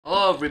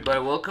Hello everybody,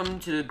 welcome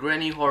to the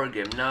Granny Horror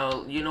Game.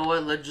 Now, you know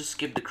what, let's just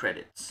skip the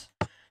credits.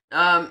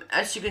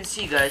 As you can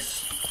see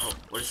guys, oh,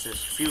 what is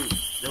this?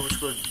 That was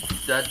called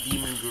that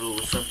demon girl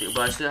or something,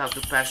 but I still have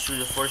to pass through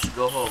the forest to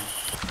go home.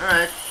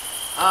 Alright,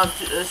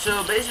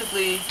 so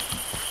basically,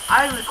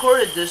 I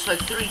recorded this like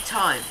 3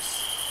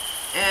 times,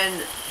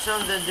 and some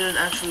of them didn't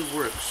actually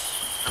work.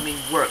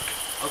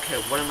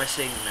 Okay, what am I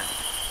saying now?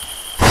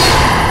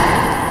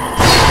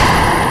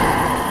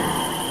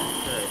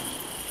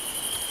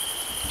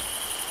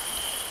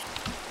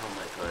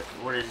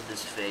 What is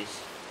this face?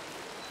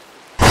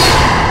 I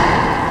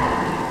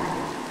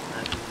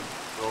can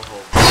go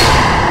home.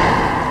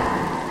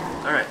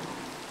 Alright,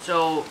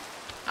 so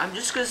I'm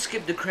just gonna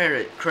skip the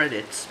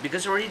credits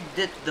because I already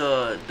did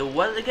the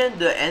what again?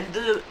 The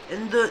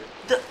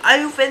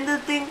I've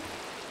ended thing?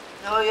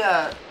 Oh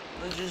yeah,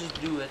 let's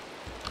just do it.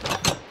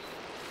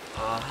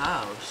 A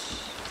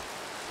house.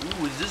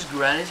 Ooh, is this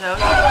Granny's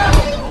house?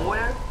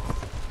 Nowhere?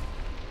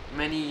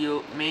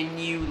 Menu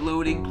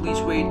loading, please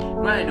wait.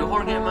 Granny, the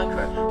horror game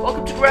Minecraft.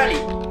 Welcome to Granny!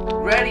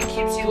 Granny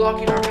keeps you locked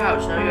in her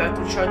house. Now you have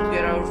to try to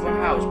get out of her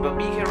house, but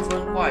be careful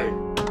and quiet.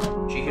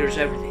 She hears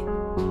everything.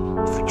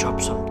 If you drop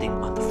something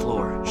on the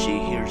floor, she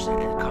hears it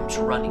and comes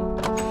running.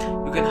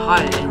 You can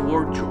hide in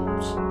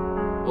wardrobes.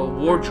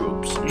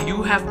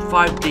 You have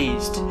 5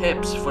 days.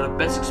 Tips for the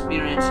best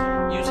experience.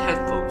 Use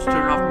headphones.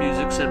 Turn off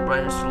music, set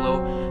brightness to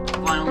low.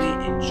 Finally,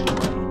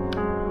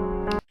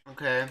 enjoy.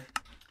 Okay.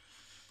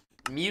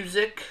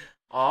 Music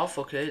off,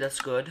 okay,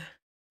 that's good.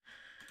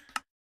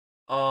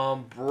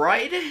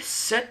 Bright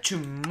set to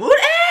mood.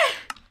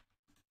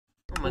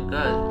 Oh my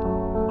god.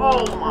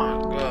 Oh my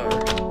god.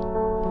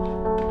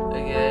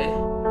 Okay.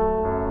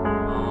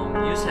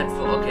 Use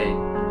headphone. Okay,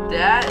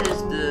 that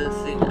is the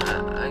thing.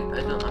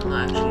 I'm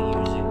not actually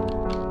using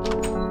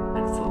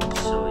headphones,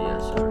 so yeah,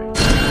 sorry.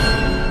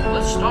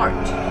 Let's start.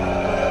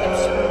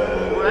 It's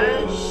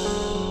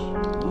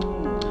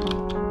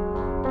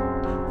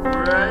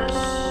press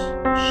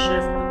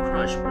shift to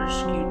crush, press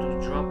Q to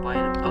drop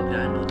item. Okay, I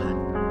know that.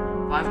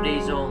 5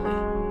 days only.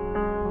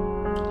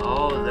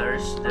 Oh,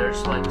 there's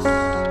like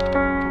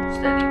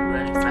steady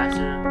grinding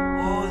faster.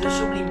 Oh, there's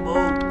so many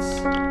modes.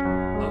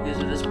 Okay,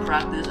 so let's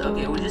practice.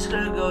 Okay, we're just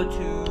gonna go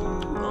to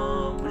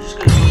normal.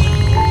 Okay,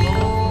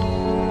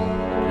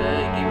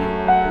 give me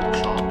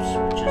chops,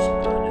 which is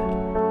good.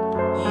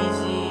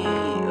 Easy.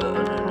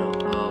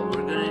 No.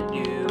 We're gonna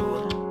do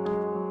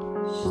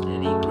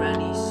steady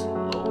granny,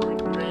 slower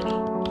granny.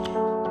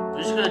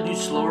 We're just gonna do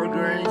slower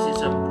granny since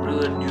I'm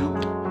really a noob.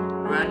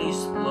 Granny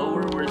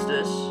slower. Where's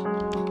this?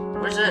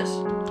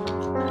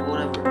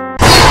 Whatever.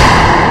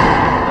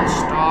 Let's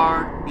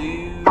start,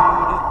 dude.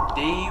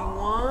 Day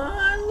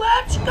 1.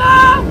 Let's go.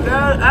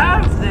 Get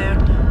out of there.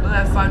 We'll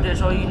have 5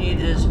 days. All you need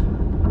is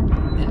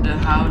in the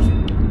house.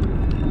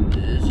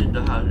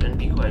 And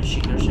be quiet. She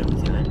hears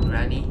everything. And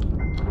Granny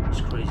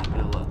is crazy.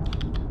 Good luck.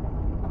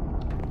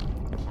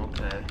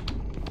 Okay.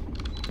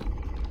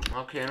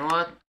 Okay, you know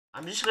what?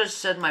 I'm just gonna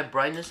set my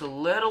brightness a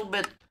little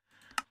bit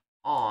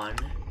on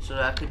so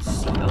that I could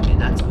see. Okay,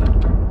 that's good.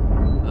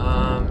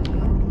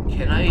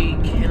 Can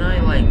I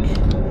like?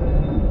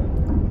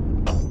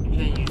 You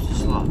can't use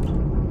this lock.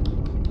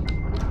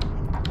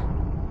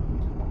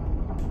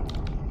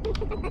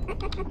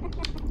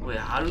 Wait,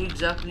 how do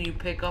exactly you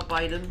pick up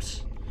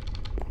items?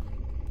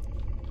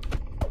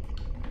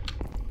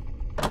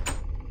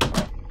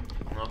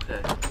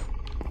 Okay.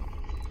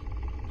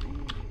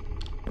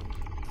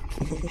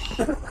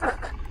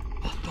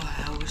 What the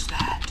hell is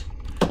that?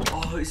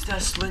 Oh, is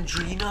that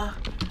Slendrina?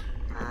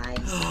 I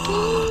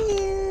see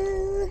you.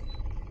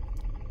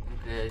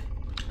 Okay,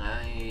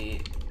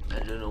 I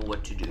don't know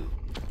what to do.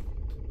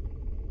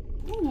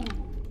 Ooh,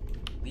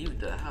 leave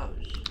the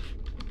house.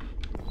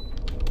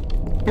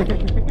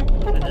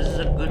 This is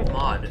a good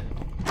mod.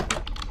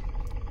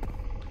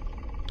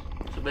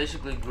 So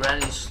basically,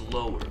 Granny's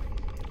slower.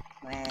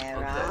 Where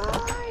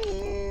are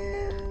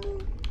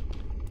you?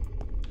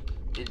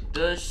 It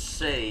does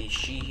say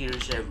she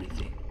hears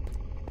everything.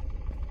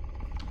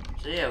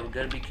 So yeah, we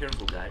gotta be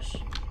careful, guys.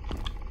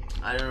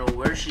 I don't know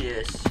where she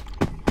is.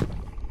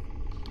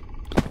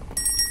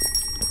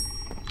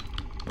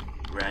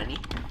 Granny?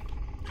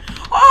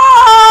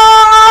 Oh!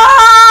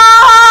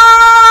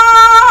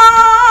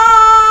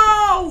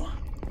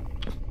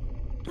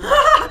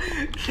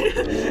 This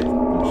is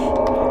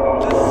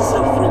so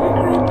freaking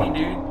creepy,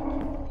 dude.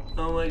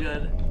 Oh my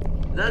god.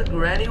 Is that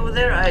Granny over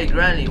there? Hey,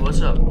 Granny,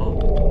 what's up? Oh,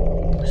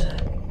 what's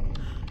that?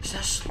 Is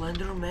that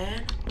Slender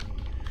Man?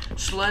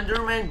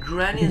 Slender Man,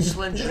 Granny, and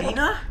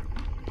Slendrina?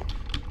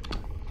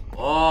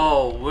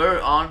 Oh, we're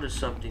onto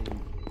something,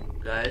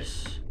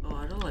 guys. Oh,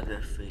 I don't like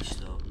that face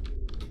though.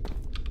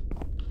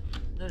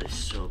 That is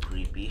so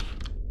creepy.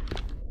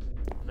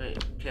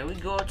 Wait, can we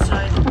go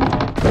outside? Oh,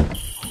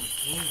 we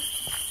can.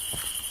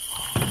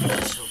 Oh,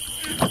 that's so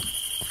good.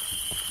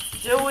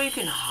 Is there a way you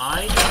can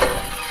hide?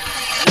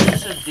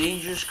 This is a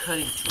dangerous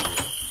cutting tool.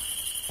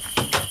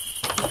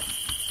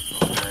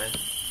 Okay.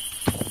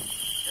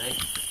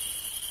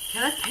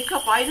 Can I pick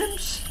up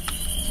items?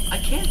 I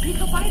can't pick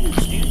up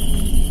items, dude.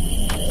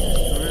 This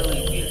is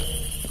really weird.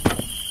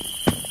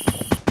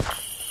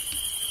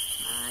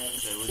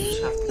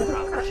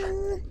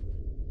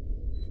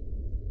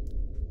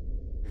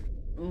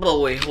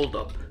 Oh wait, hold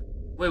up.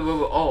 Wait.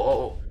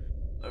 Oh.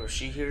 Oh,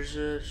 she hears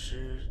it. Shift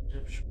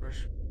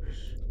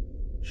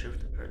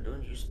the card.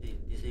 Don't use the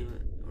disable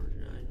or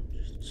the item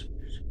just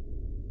disappears.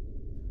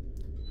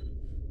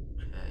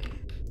 Okay.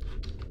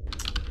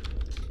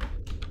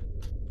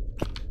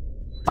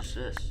 What's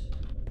this?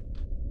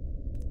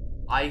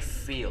 I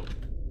failed.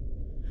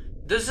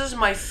 This is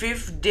my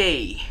 5th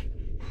day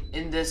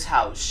in this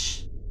house.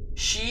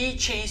 She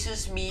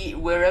chases me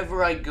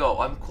wherever I go.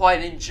 I'm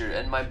quite injured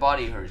and my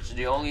body hurts.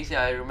 The only thing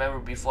I remember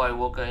before I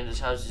woke up in this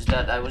house is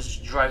that I was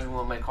driving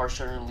when my car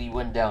suddenly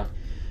went down.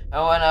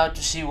 I went out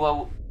to see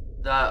what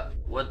the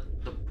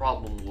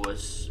problem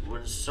was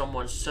when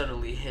someone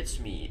suddenly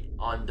hits me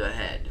on the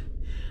head.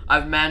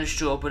 I've managed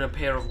to open a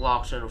pair of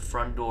locks on the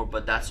front door,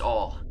 but that's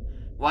all.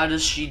 Why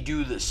does she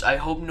do this? I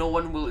hope no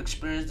one will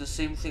experience the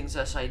same things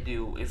as I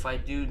do. If I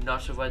do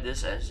not survive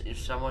this, as if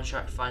someone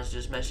finds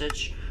this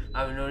message,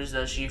 I've noticed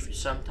that she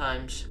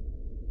sometimes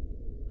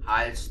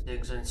hides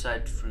things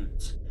inside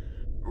fruits.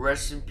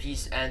 Rest in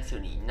peace,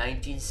 Anthony.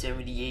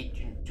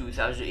 1978 to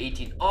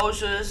 2018. Oh,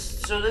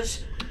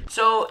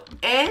 so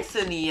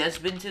Anthony has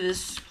been to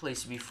this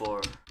place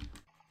before.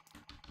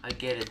 I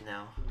get it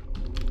now.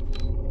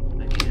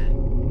 I get it.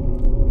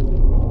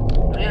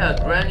 Oh, yeah,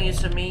 Granny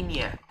is a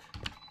maniac.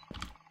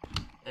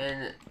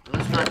 And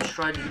let's not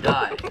try to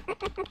die.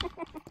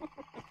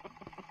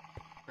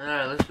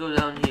 Alright, let's go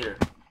down here.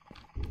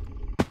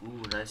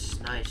 Ooh, nice.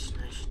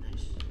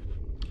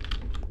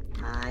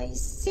 I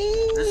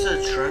see. There's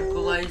a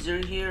tranquilizer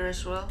here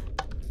as well.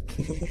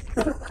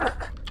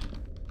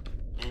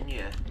 And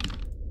yeah.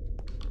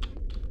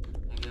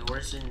 Okay,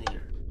 where's in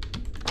here?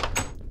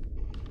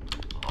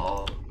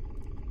 Oh.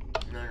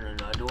 No,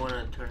 I don't want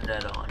to turn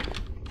that on.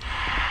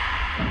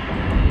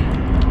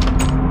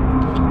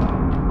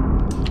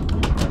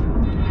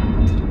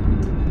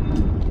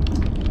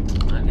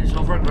 Okay,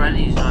 so far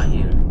Granny's not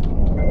here.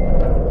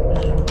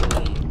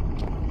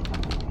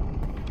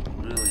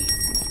 Really.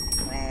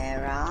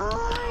 Where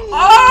are you?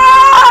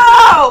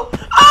 Oh!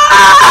 Oh!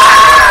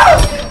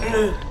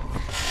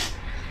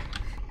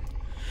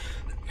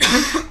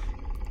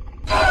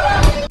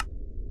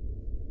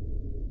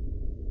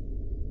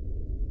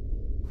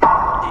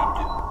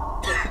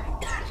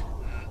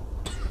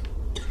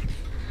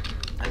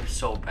 I'm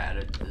so bad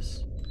at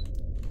this.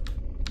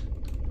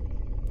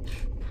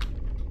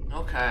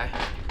 Okay.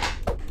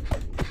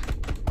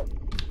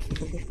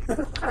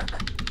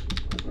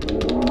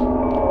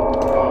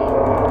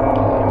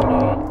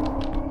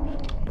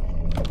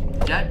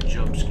 That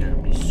jump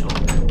scared me so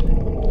bad.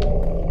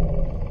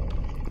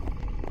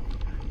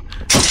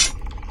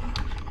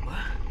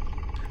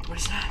 What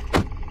is that?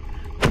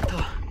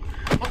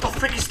 What the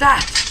frick is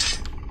that?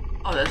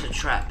 Oh, that's a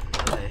trap.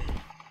 Okay. I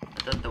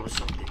thought that was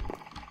something.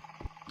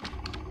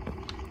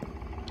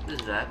 What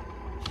is that?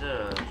 Is that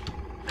a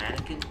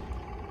mannequin?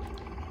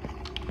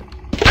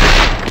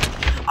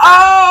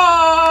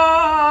 Oh!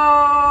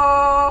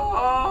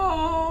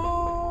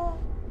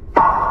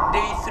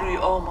 Day 3.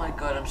 Oh my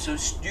god, I'm so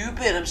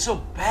stupid. I'm so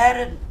bad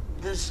at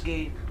this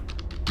game.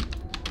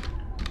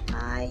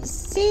 I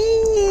see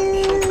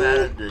you. I'm so bad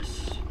at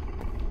this.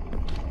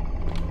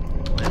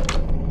 Wait.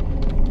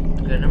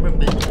 Okay, I've never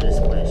been to this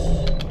place.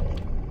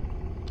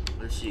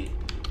 Let's see.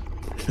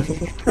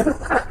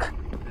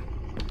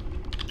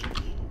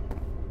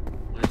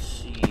 Let's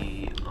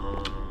see.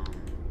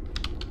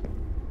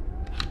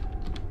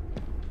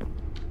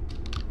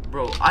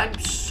 Bro, I'm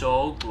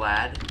so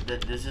glad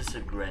that this is a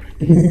granny.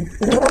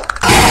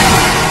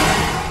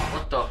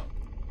 What the?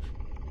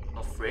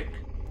 Oh, frick.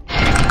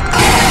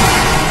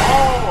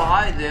 Oh,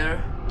 hi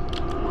there.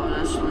 Oh,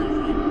 that's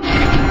literally.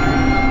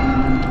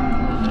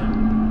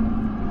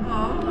 Oh,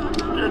 I'm not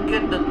gonna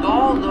get the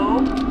doll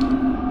though.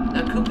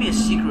 That could be a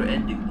secret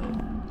ending though.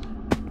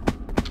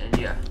 And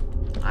yeah,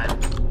 I'm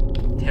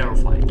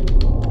terrified.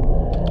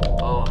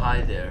 Oh,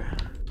 hi there.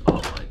 Oh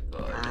my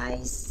god.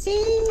 I see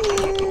you.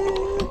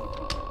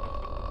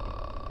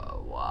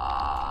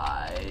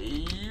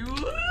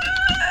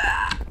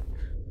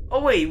 Oh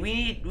wait,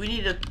 we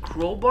need a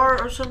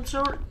crowbar or some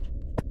sort?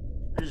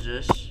 What is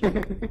this?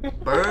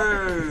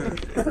 Bird.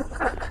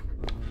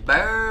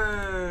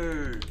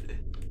 Bird.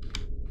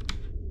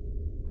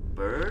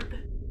 Bird?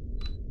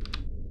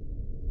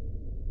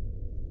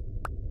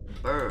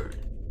 Bird.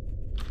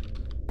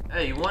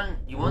 Hey, you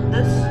want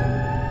this?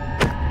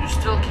 You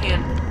still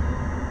can't.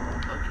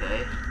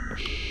 Okay.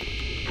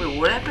 Wait,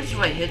 what happens if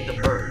I hit the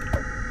bird?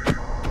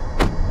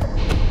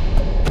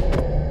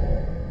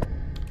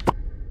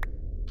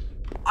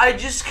 I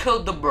just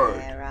killed the bird.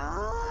 Where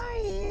are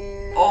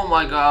you? Oh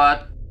my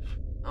god.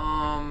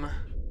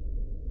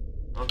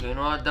 Okay, you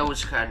know what? That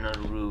was kind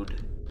of rude.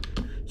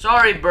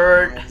 Sorry,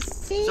 bird.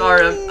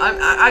 Sorry,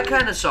 I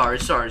kind of sorry.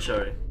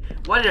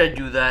 Why did I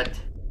do that?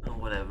 Oh,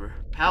 whatever.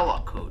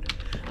 Padlock code.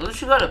 At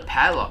least you got a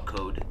padlock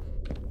code.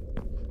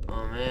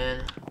 Oh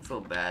man, I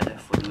feel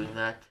bad for doing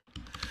that.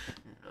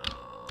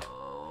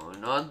 No,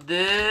 not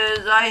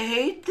this. I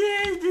hate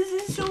this. This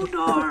is so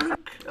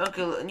dark.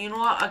 Okay, you know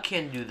what? I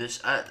can't do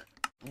this.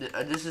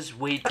 This is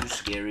way too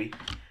scary.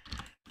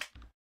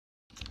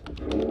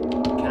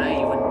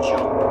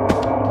 jump.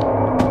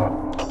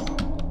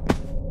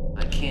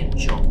 I can't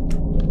jump.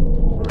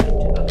 Right.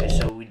 Okay,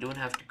 so we don't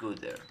have to go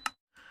there.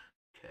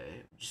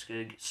 Okay, I'm just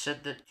gonna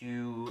set that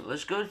to.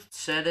 Let's go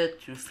set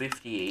it to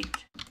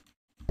 58.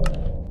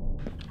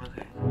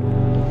 Okay.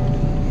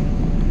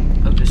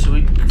 Okay, so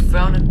we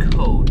found a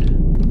code,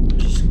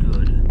 which is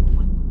good.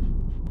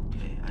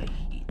 Okay, I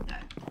hate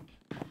that.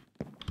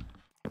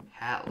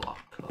 Padlock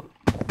code.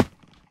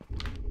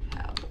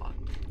 Padlock.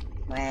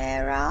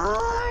 Where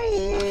are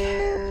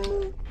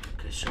you?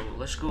 Okay, so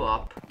let's go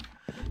up,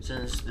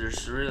 since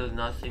there's really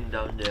nothing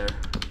down there.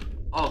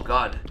 Oh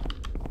god.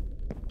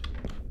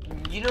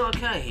 You know, I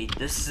kinda hate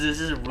this. This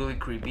is really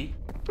creepy.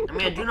 I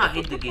mean, I do not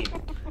hate the game.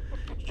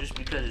 It's just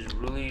because it's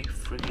really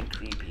freaking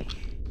creepy.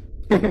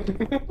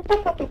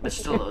 But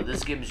still though,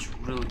 this game is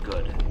really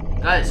good.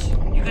 Guys,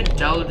 you can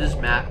download this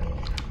map.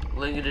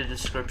 Link in the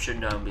description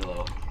down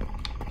below.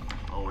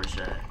 Oh, where's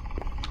that?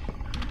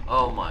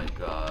 Oh my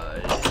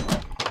god.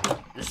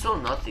 There's still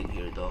nothing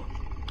here though.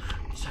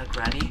 Is that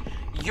Granny?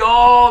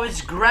 Yo,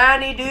 it's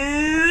Granny,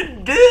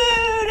 dude! Dude,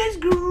 it's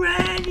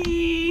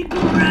Granny!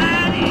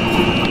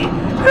 Granny!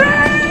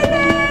 Granny!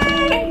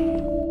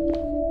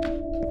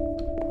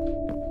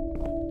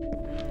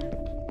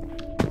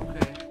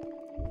 Okay.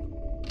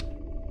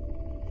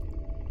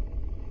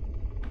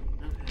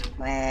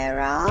 Where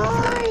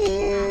are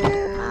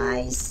you?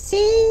 I see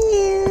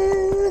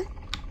you.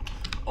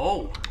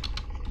 Oh.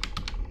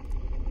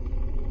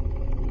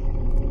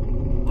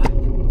 What?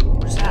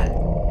 What is that?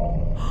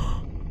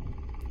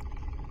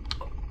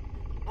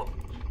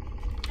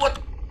 What?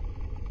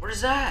 What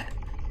is that?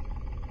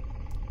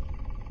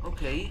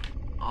 Okay.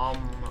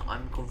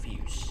 I'm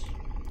confused.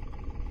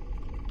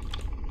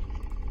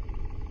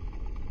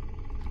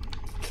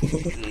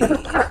 Okay.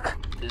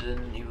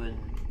 Didn't even.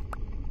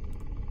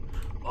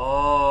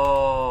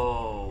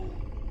 Oh.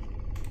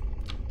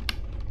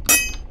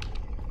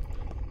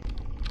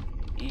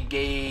 He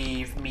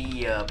gave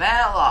me a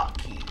padlock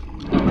key.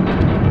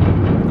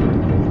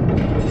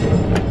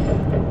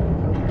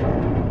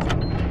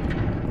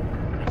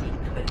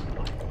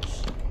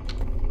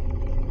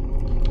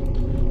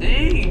 Do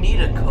you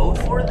need a code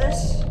for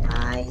this?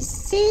 I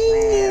see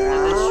you.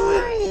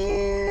 Where are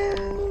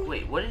you?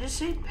 Wait, what did it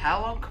say?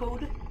 Padlock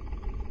code?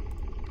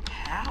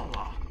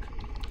 Padlock.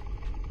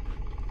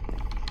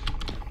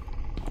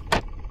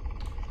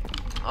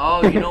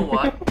 Oh, you know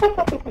what?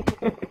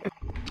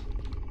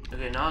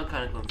 Okay, now I'm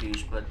kind of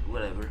confused, but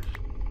whatever.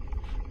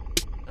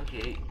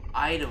 Okay,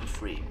 item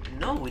frame.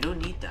 No, we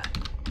don't need that.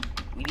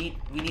 We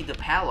need the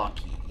padlock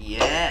key.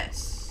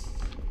 Yes.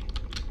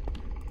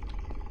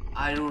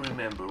 I don't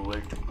remember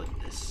where to put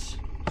this.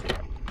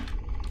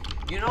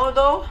 You know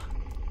though,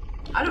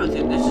 I don't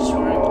think this is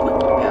where I put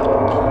the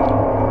padlock key.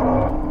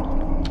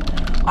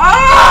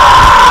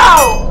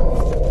 Oh!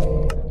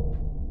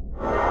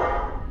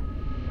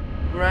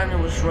 Granny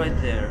was right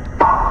there.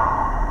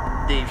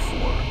 Day 4.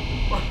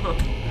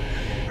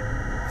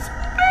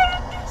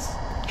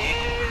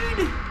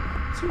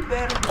 Too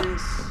bad at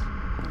this.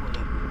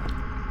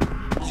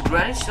 Whatever. Is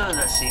Granny still in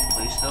that same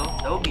place though?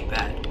 That would be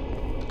bad.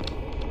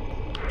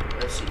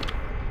 Let's see.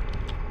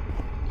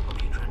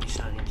 Okay, Granny's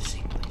not in the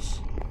same place.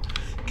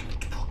 Give me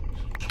the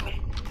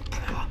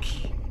padlock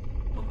key.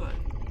 Oh god.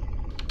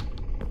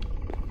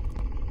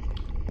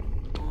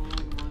 Oh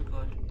my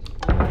god.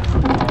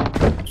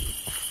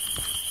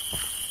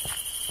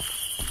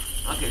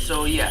 Okay,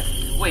 so yeah.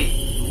 Wait.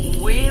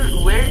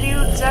 Where do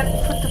you exactly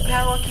put the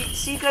padlock key?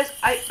 See guys,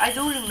 I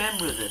don't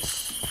remember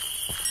this.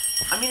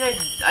 I mean, I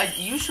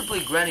used to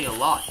play Granny a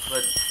lot,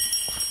 but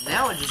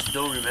now I just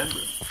don't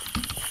remember.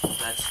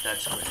 That's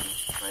Granny,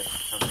 right?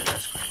 Okay,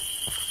 that's Granny.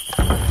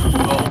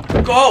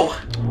 Go!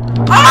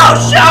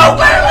 Oh, show!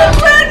 Where's the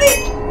Granny?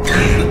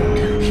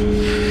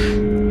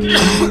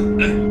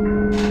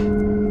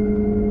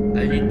 I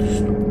need to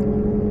stop.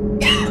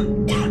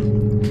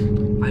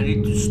 I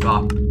need to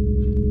stop.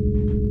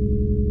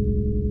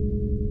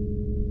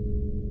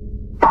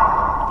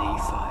 Day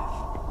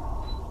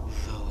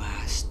 5. The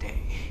last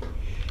day.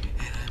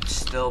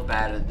 Still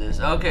bad at this.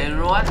 Okay, you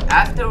know what?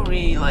 After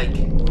we like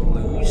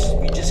lose,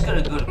 we just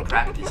gotta go to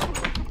practice.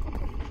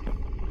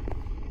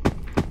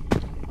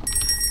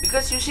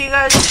 Because you see,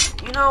 guys,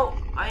 you know,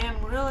 I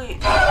am really.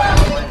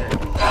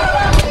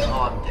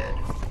 Oh, I'm dead.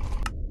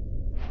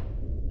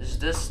 Is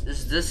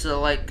this a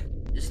like?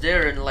 Is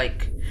there an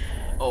like?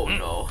 Oh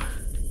no!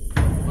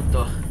 What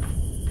the?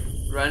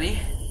 Granny?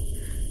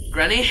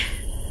 Granny?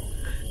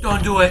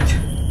 Don't do it!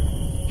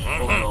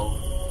 Oh no!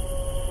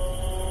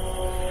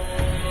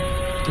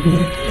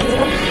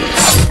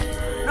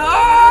 No!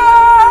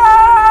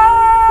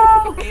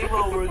 Game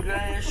over,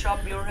 Granny.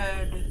 Shove your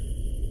head.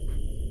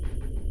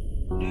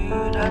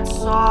 Dude, that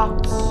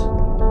sucks.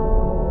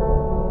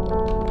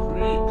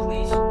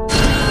 Please.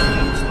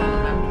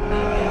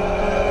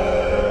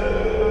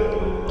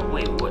 Oh,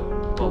 wait, what?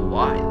 But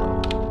why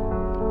though?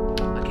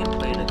 I can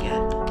play it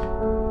again.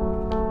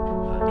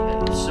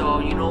 Okay, so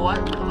you know what?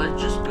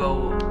 Let's just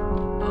go.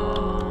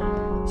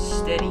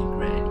 Steady,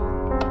 Granny.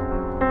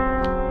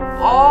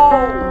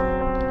 Oh!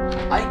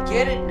 I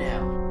get it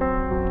now.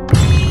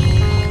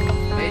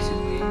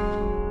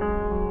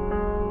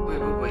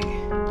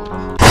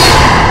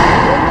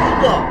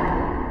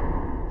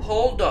 up!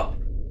 Hold up.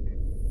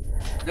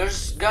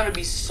 There's gotta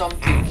be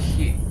something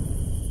here.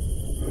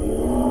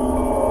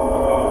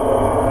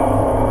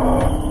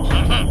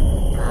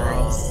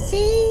 I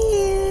see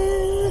you.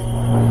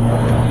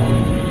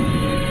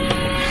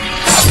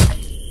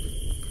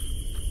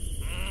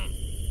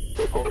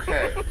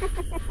 Okay.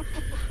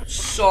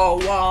 So,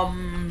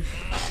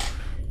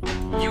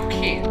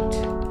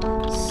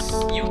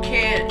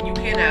 you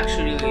can't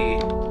actually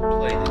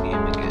play the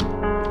game again.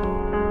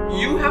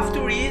 You have to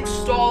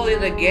reinstall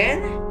it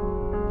again?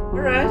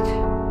 Alright.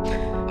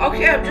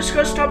 Okay, I'm just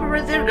gonna stop it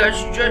right there,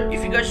 guys.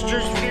 If you guys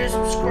just hit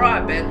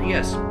subscribe, and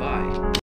yes, bye.